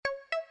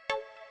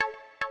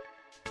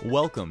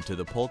Welcome to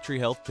the Poultry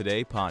Health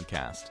Today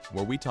podcast,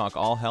 where we talk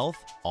all health,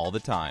 all the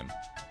time.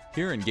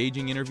 Hear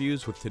engaging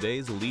interviews with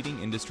today's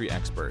leading industry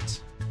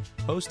experts.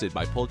 Hosted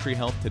by Poultry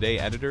Health Today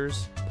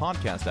editors,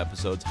 podcast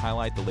episodes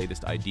highlight the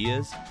latest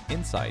ideas,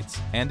 insights,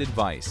 and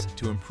advice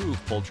to improve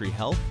poultry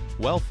health,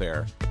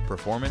 welfare,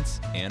 performance,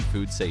 and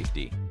food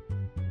safety.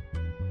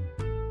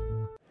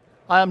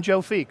 Hi, I'm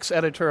Joe Feeks,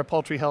 editor of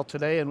Poultry Health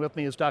Today, and with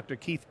me is Dr.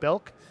 Keith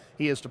Belk.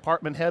 He is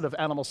Department Head of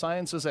Animal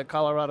Sciences at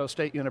Colorado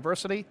State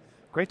University.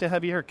 Great to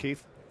have you here,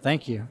 Keith.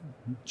 Thank you.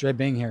 Enjoy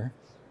being here.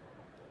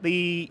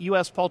 The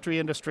U.S. poultry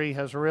industry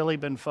has really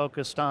been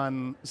focused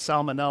on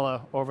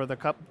salmonella over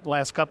the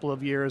last couple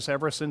of years,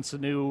 ever since the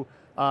new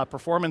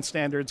performance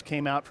standards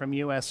came out from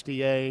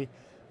USDA.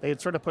 They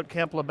had sort of put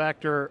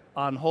Campylobacter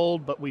on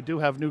hold, but we do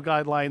have new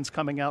guidelines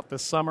coming out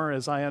this summer,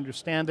 as I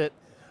understand it.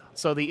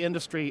 So the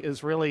industry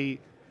is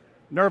really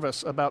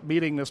nervous about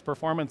meeting this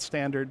performance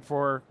standard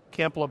for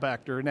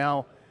Campylobacter.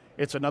 Now,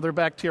 it's another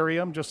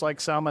bacterium, just like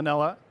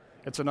salmonella.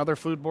 It's another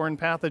foodborne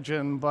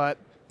pathogen, but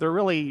they're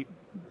really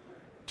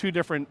two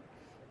different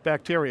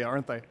bacteria,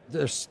 aren't they?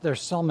 There's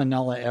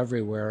salmonella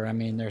everywhere. I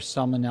mean, there's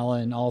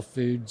salmonella in all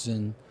foods,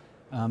 and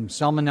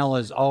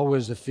salmonella is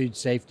always a food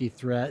safety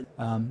threat.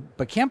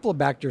 But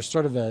Campylobacter is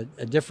sort of a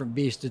different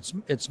beast.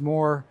 It's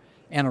more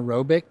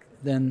anaerobic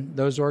than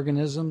those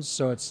organisms,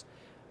 so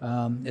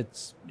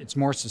it's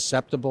more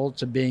susceptible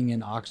to being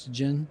in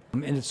oxygen.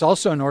 And it's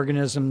also an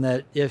organism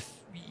that if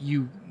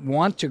you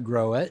want to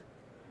grow it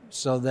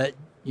so that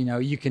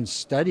you can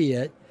study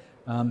it,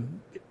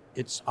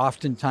 it's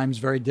oftentimes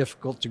very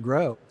difficult to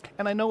grow.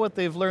 And I know what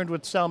they've learned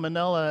with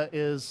salmonella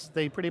is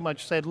they pretty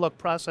much said, look,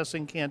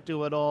 processing can't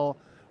do it all.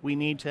 We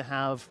need to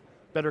have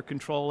better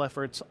control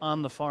efforts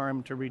on the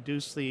farm to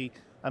reduce the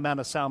amount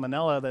of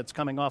salmonella that's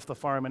coming off the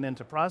farm and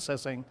into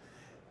processing.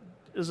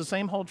 Is the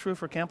same hold true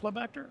for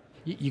Campylobacter?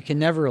 You can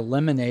never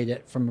eliminate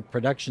it from a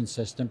production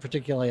system,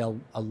 particularly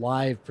a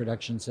live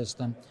production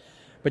system.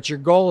 But your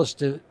goal is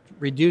to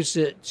reduce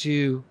it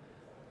to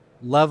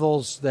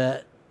levels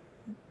that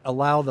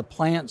allow the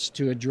plants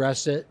to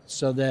address it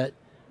so that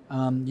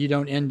you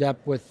don't end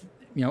up with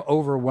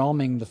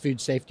overwhelming the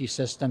food safety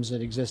systems that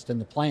exist in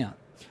the plant.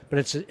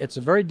 But it's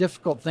a very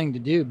difficult thing to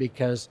do,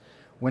 because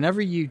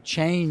whenever you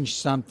change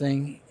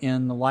something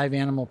in the live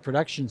animal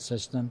production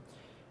system,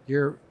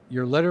 you're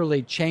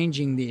literally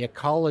changing the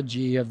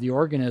ecology of the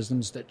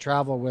organisms that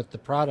travel with the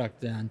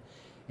product then.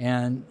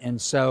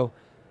 And so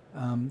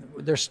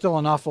there's still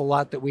an awful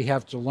lot that we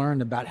have to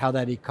learn about how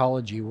that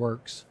ecology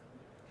works.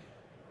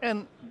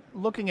 And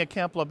looking at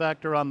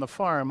Campylobacter on the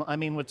farm, I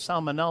mean, with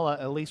salmonella,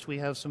 at least we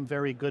have some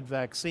very good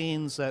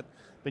vaccines that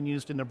have been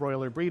used in the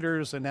broiler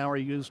breeders and now are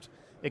used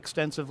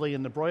extensively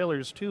in the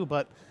broilers too.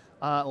 But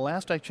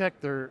last I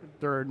checked, there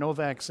are no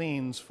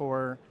vaccines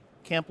for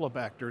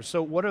Campylobacter.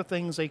 So what are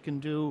things they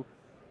can do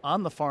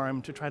on the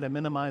farm to try to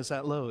minimize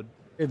that load?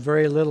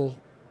 Very little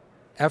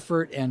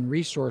effort and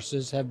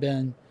resources have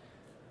been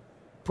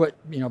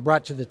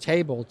brought to the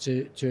table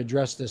to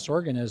address this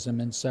organism.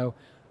 And so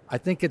I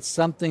think it's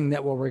something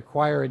that will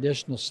require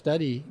additional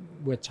study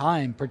with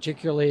time,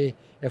 particularly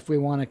if we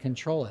want to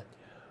control it.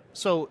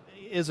 So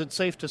is it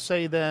safe to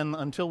say then,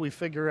 until we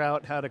figure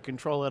out how to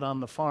control it on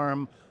the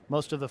farm,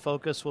 most of the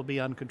focus will be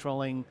on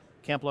controlling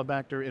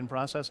Campylobacter in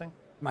processing?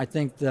 I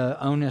think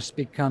the onus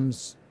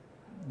becomes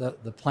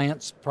the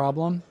plant's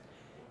problem,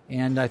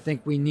 and I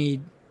think we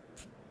need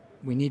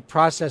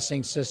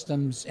processing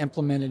systems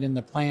implemented in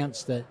the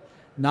plants that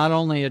not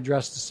only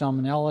address the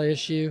salmonella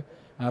issue,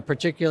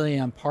 particularly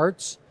on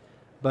parts,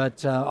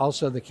 but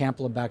also the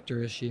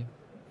Campylobacter issue.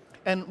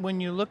 And when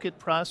you look at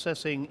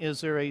processing,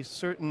 is there a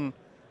certain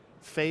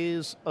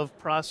phase of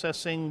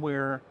processing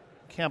where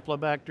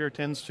Campylobacter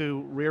tends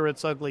to rear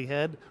its ugly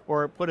head?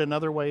 Or put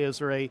another way, is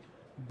there a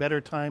better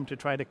time to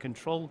try to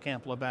control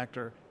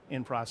Campylobacter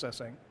in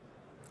processing?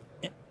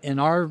 In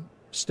our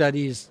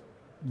studies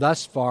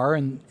thus far,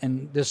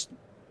 and this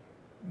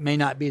may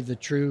not be the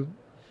true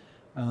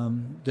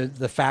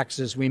the facts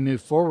as we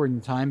move forward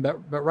in time,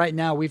 but right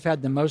now we've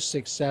had the most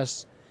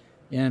success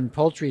in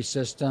poultry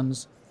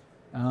systems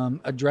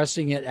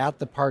addressing it at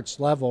the parts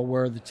level,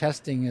 where the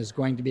testing is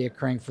going to be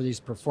occurring for these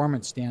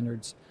performance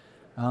standards.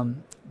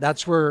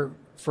 That's where,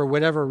 for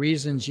whatever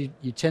reasons,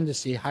 you tend to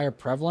see higher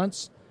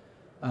prevalence.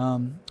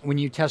 When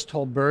you test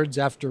whole birds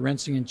after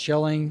rinsing and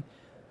chilling,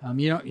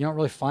 you don't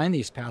really find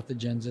these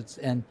pathogens.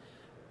 And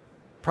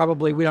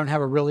probably we don't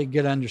have a really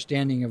good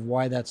understanding of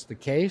why that's the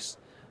case.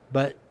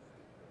 But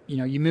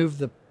you move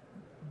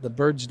the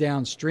birds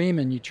downstream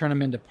and you turn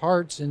them into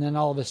parts, and then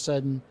all of a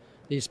sudden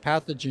these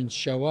pathogens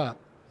show up.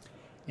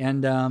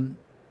 And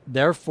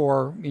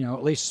therefore,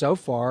 at least so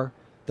far,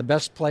 the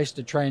best place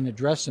to try and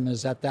address them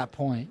is at that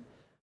point.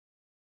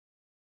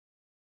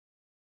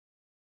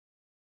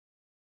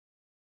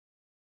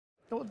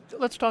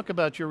 Let's talk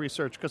about your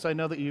research, because I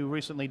know that you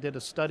recently did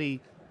a study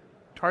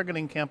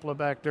targeting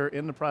Campylobacter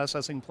in the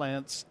processing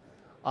plants.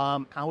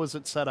 How is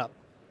it set up?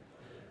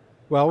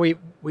 Well,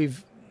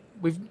 we've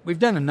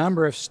done a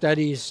number of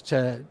studies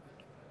to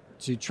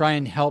try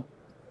and help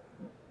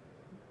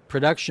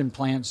production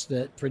plants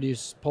that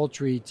produce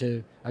poultry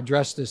to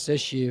address this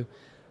issue.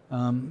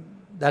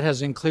 That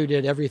has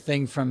included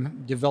everything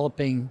from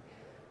developing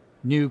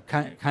new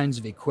kinds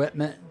of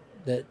equipment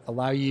that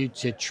allow you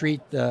to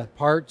treat the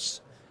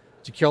parts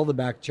to kill the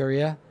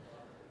bacteria,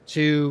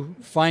 to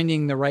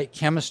finding the right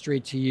chemistry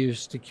to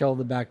use to kill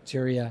the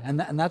bacteria.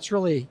 And that's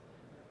really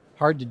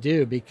hard to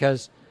do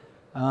because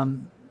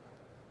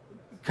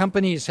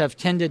companies have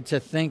tended to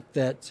think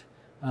that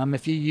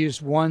if you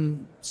use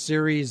one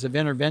series of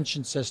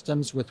intervention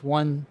systems with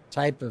one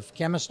type of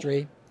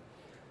chemistry,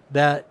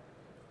 that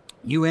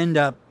you end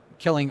up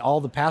killing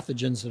all the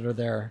pathogens that are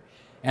there.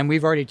 And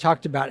we've already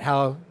talked about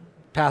how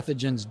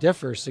pathogens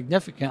differ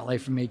significantly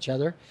from each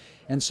other.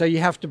 And so you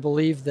have to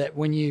believe that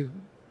when you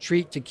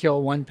treat to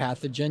kill one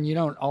pathogen, you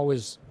don't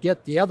always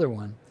get the other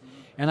one.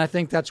 And I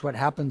think that's what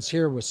happens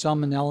here with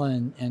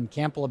Salmonella and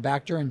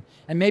Campylobacter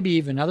and maybe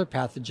even other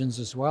pathogens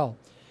as well.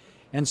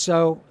 And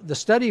so the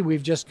study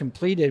we've just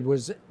completed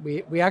was,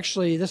 we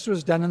actually, this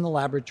was done in the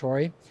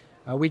laboratory.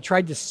 We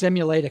tried to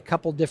simulate a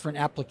couple different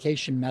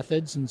application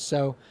methods. And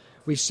so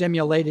we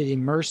simulated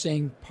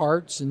immersing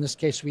parts. In this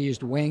case, we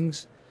used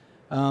wings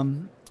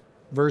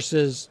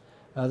versus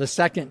the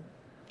second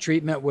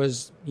treatment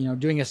was,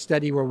 doing a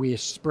study where we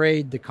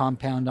sprayed the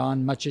compound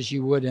on, much as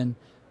you would in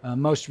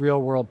most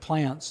real-world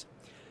plants.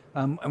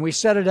 And we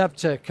set it up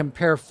to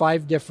compare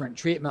 5 different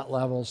treatment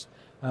levels.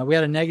 We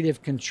had a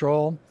negative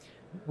control.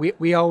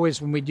 We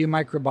always, when we do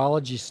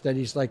microbiology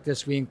studies like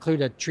this, we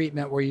include a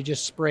treatment where you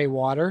just spray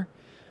water,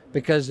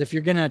 because if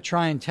you're going to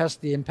try and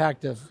test the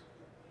impact of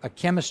a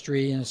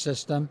chemistry in a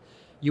system,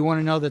 you want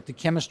to know that the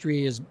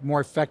chemistry is more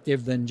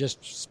effective than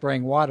just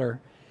spraying water.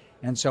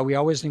 And so we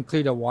always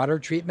include a water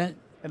treatment.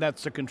 And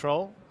that's the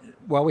control?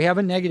 Well, we have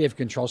a negative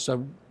control.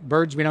 So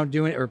birds we don't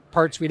do it, or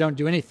parts we don't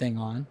do anything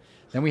on.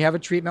 Then we have a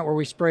treatment where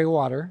we spray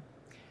water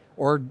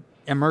or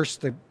immerse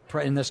the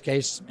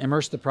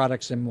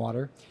products in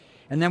water.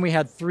 And then we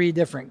had 3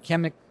 different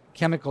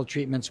chemical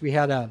treatments. We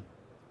had a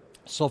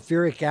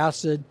sulfuric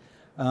acid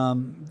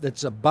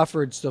that's a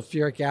buffered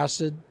sulfuric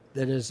acid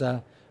that is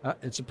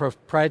it's a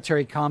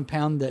proprietary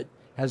compound that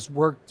has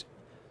worked.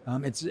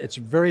 It's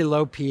very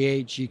low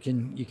pH. You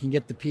can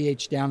get the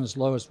pH down as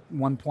low as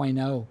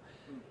 1.0,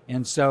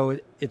 and so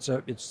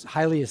it's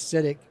highly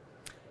acidic.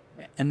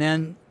 And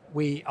then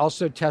we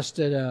also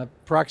tested a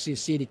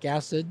peroxyacetic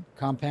acid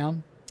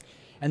compound,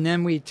 and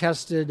then we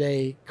tested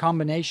a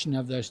combination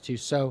of those two.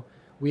 So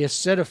we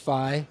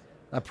acidify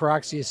a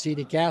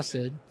peroxyacetic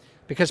acid,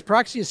 because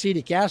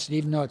peroxyacetic acid,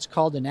 even though it's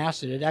called an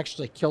acid, it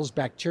actually kills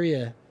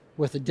bacteria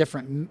with a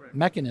different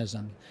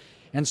mechanism.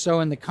 And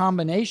so in the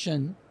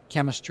combination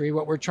chemistry,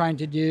 what we're trying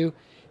to do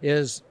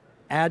is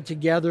add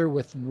together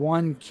with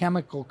one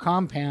chemical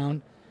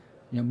compound,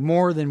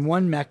 more than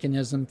one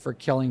mechanism for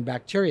killing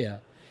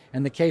bacteria.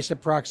 In the case of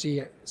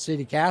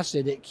peroxyacetic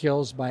acid, it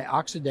kills by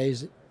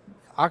oxidizing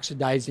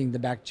the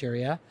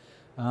bacteria.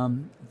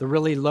 The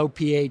really low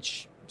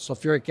pH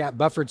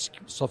buffered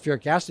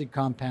sulfuric acid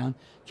compound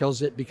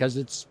kills it because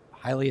it's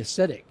highly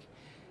acidic.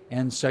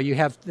 And so you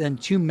have then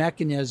 2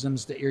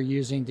 mechanisms that you're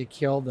using to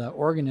kill the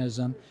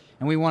organism.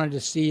 And we wanted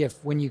to see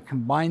if when you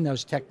combine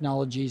those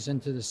technologies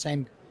into the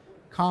same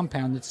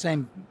compound, the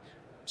same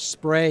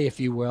spray, if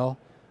you will,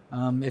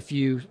 if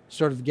you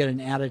sort of get an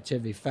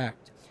additive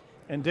effect.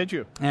 And did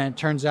you? And it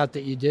turns out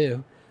that you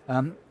do.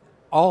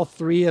 All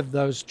 3 of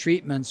those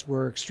treatments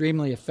were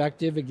extremely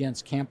effective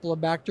against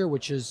Campylobacter,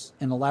 which is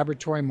in a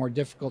laboratory more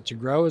difficult to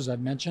grow, as I've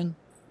mentioned.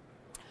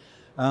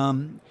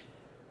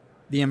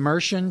 The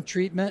immersion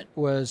treatment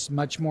was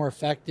much more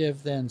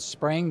effective than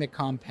spraying the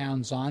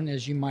compounds on,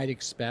 as you might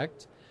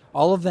expect.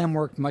 All of them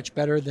worked much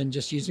better than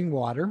just using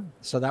water,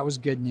 so that was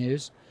good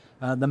news.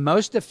 The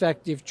most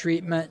effective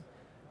treatment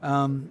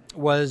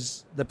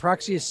was the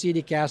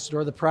peroxyacetic acid,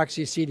 or the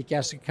peroxyacetic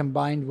acid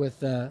combined with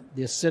the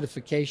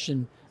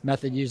acidification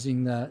method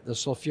using the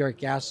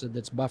sulfuric acid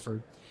that's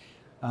buffered.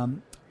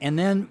 And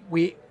then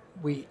we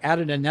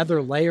added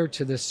another layer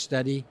to this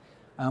study.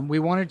 We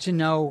wanted to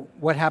know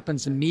what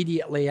happens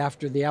immediately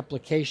after the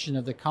application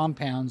of the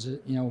compounds,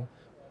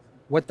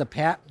 what the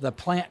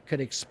plant could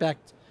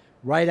expect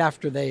right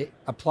after they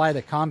apply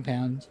the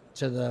compound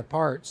to the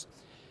parts.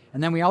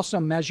 And then we also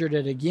measured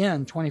it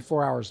again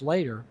 24 hours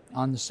later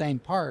on the same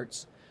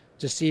parts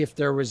to see if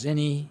there was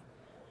any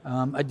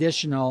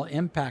additional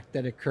impact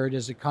that occurred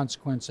as a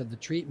consequence of the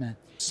treatment.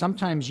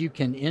 Sometimes you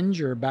can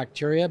injure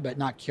bacteria but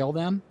not kill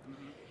them.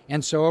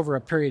 And so over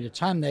a period of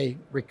time, they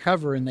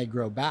recover and they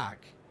grow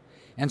back.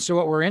 And so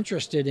what we're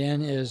interested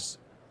in is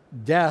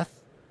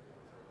death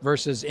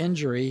versus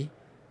injury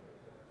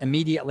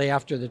immediately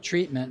after the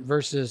treatment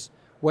versus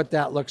what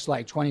that looks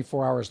like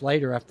 24 hours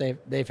later after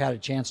they've had a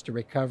chance to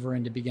recover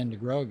and to begin to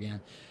grow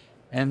again.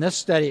 And this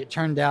study, it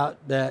turned out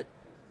that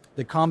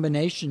the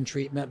combination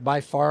treatment by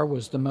far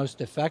was the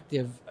most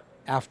effective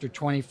after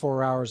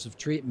 24 hours of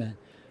treatment.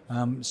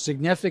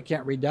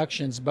 Significant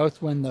reductions,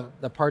 both when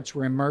the parts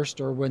were immersed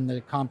or when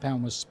the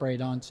compound was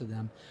sprayed onto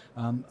them.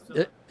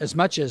 As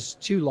much as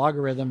 2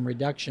 logarithm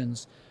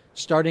reductions,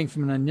 starting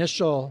from an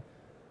initial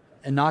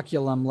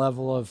inoculum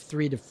level of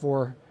 3 to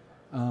 4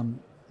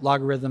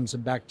 logarithms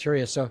of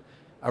bacteria. So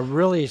a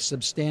really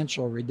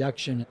substantial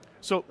reduction.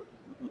 So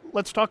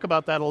let's talk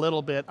about that a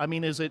little bit. I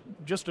mean, is it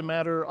just a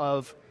matter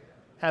of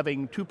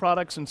having two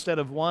products instead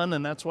of one,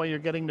 and that's why you're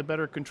getting the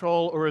better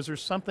control, or is there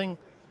something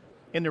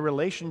in the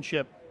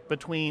relationship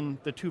between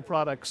the two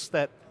products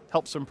that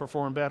helps them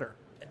perform better?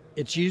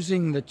 It's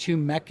using the two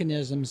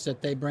mechanisms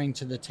that they bring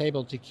to the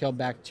table to kill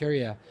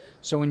bacteria.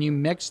 So when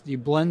you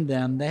blend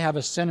them, they have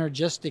a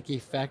synergistic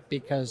effect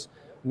because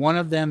one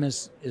of them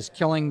is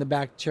killing the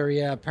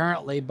bacteria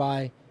apparently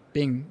by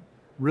being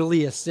really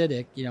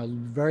acidic,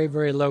 very,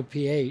 very low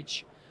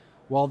pH,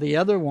 while the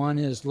other one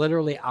is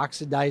literally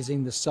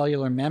oxidizing the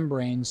cellular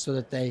membrane so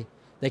that they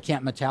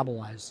can't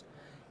metabolize.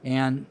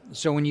 And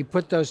so when you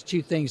put those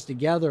two things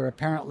together,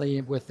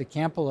 apparently with the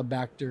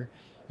Campylobacter,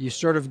 you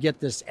sort of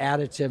get this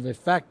additive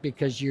effect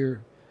because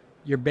you're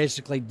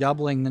basically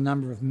doubling the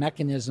number of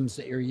mechanisms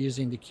that you're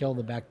using to kill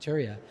the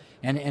bacteria.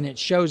 And it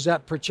shows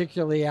up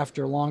particularly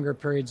after longer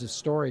periods of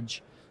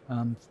storage,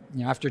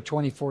 after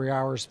 24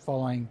 hours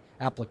following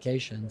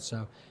application.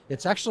 So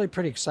it's actually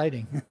pretty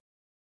exciting.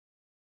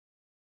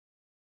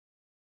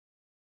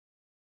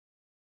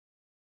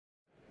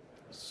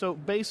 So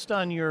based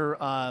on your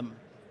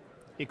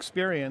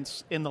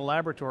experience in the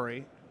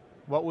laboratory,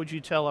 what would you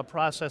tell a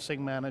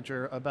processing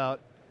manager about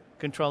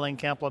controlling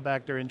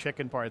Campylobacter in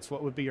chicken parts?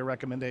 What would be your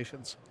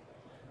recommendations?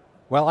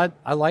 Well,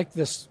 I like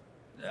this.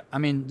 I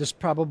mean, this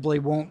probably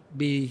won't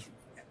be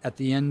at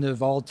the end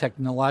of all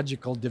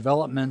technological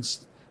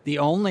developments the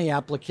only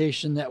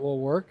application that will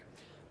work,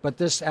 but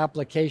this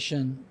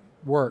application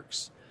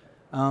works.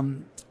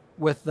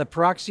 With the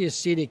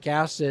peroxyacetic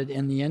acid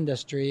in the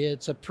industry,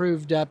 it's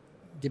approved up,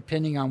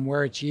 depending on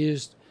where it's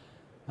used,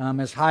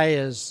 as high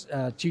as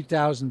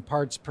 2,000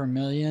 parts per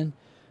million.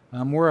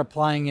 We're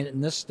applying it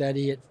in this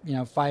study at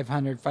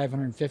 500,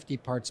 550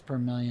 parts per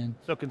million.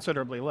 So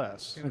considerably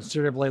less.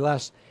 Considerably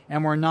less.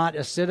 And we're not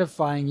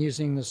acidifying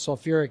using the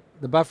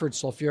buffered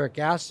sulfuric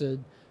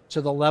acid to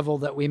the level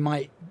that we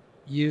might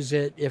use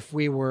it if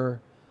we were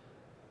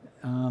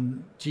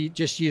to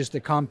just use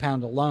the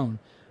compound alone.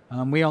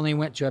 We only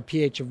went to a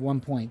pH of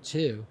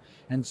 1.2.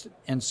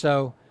 And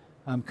so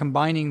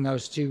combining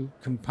those two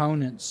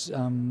components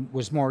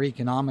was more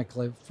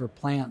economical for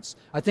plants.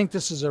 I think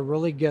this is a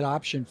really good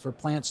option for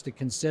plants to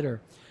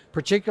consider,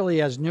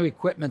 particularly as new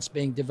equipment's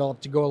being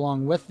developed to go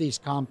along with these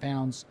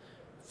compounds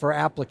for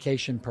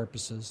application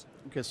purposes.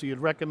 Okay, so you'd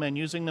recommend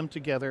using them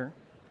together,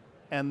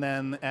 and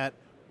then at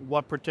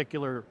what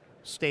particular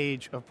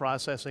stage of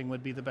processing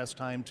would be the best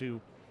time to,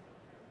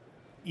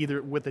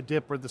 either with the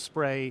dip or the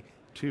spray,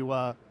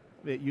 to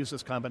use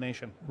this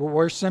combination? What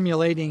we're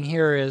simulating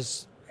here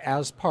is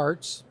as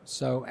parts,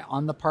 so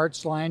on the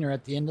parts line or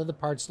at the end of the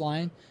parts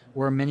line,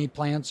 where many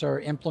plants are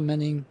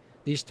implementing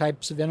these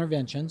types of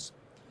interventions.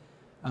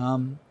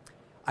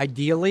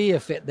 Ideally,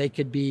 if they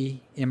could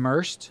be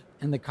immersed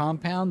in the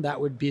compound, that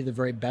would be the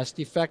very best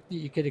effect that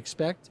you could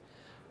expect.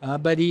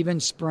 But even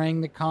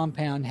spraying the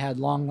compound had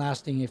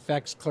long-lasting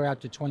effects clear out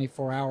to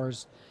 24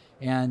 hours.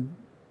 And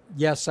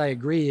yes, I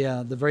agree,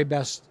 the very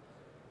best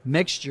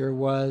mixture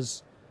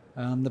was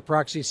the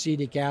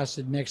peroxyacetic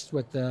acid mixed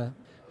with the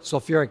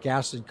sulfuric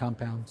acid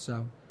compound.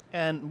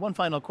 And one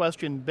final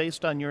question,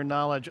 based on your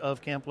knowledge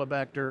of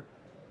Campylobacter,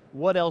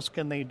 what else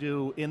can they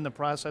do in the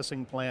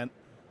processing plant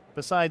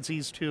besides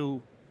these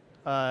two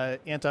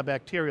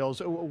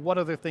antibacterials? What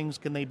other things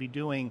can they be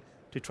doing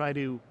to try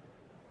to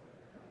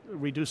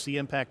reduce the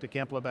impact of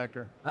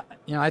Campylobacter?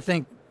 I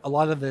think a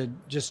lot of the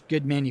just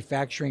good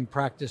manufacturing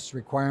practice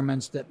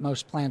requirements that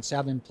most plants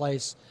have in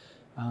place,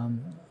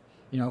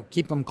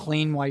 keep them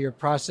clean while you're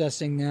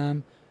processing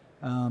them,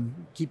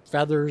 keep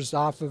feathers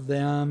off of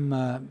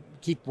them,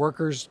 keep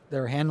workers that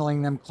are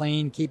handling them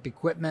clean, keep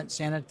equipment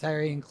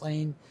sanitary and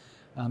clean,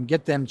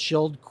 get them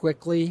chilled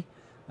quickly.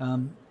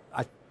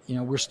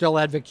 We're still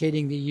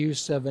advocating the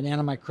use of an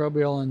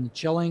antimicrobial in the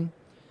chilling.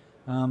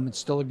 It's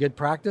still a good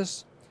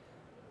practice.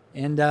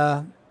 And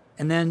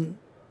then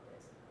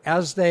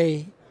as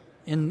they,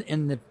 in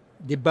the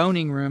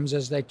deboning rooms,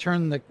 as they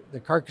turn the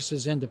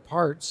carcasses into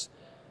parts,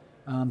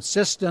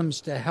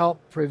 systems to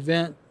help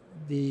prevent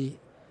the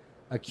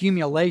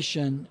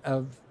accumulation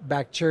of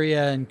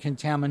bacteria and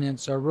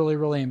contaminants are really,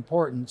 really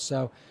important.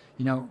 So,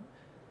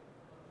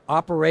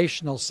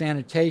 operational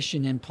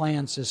sanitation in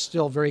plants is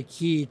still very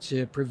key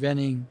to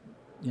preventing,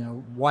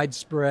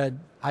 widespread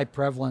high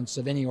prevalence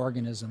of any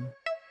organism.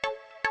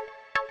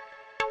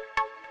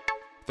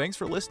 Thanks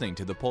for listening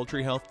to the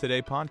Poultry Health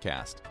Today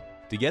podcast.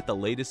 To get the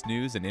latest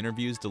news and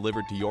interviews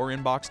delivered to your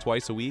inbox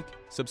twice a week,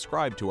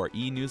 subscribe to our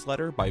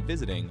e-newsletter by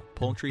visiting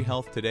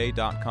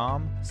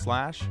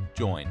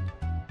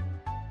poultryhealthtoday.com/join.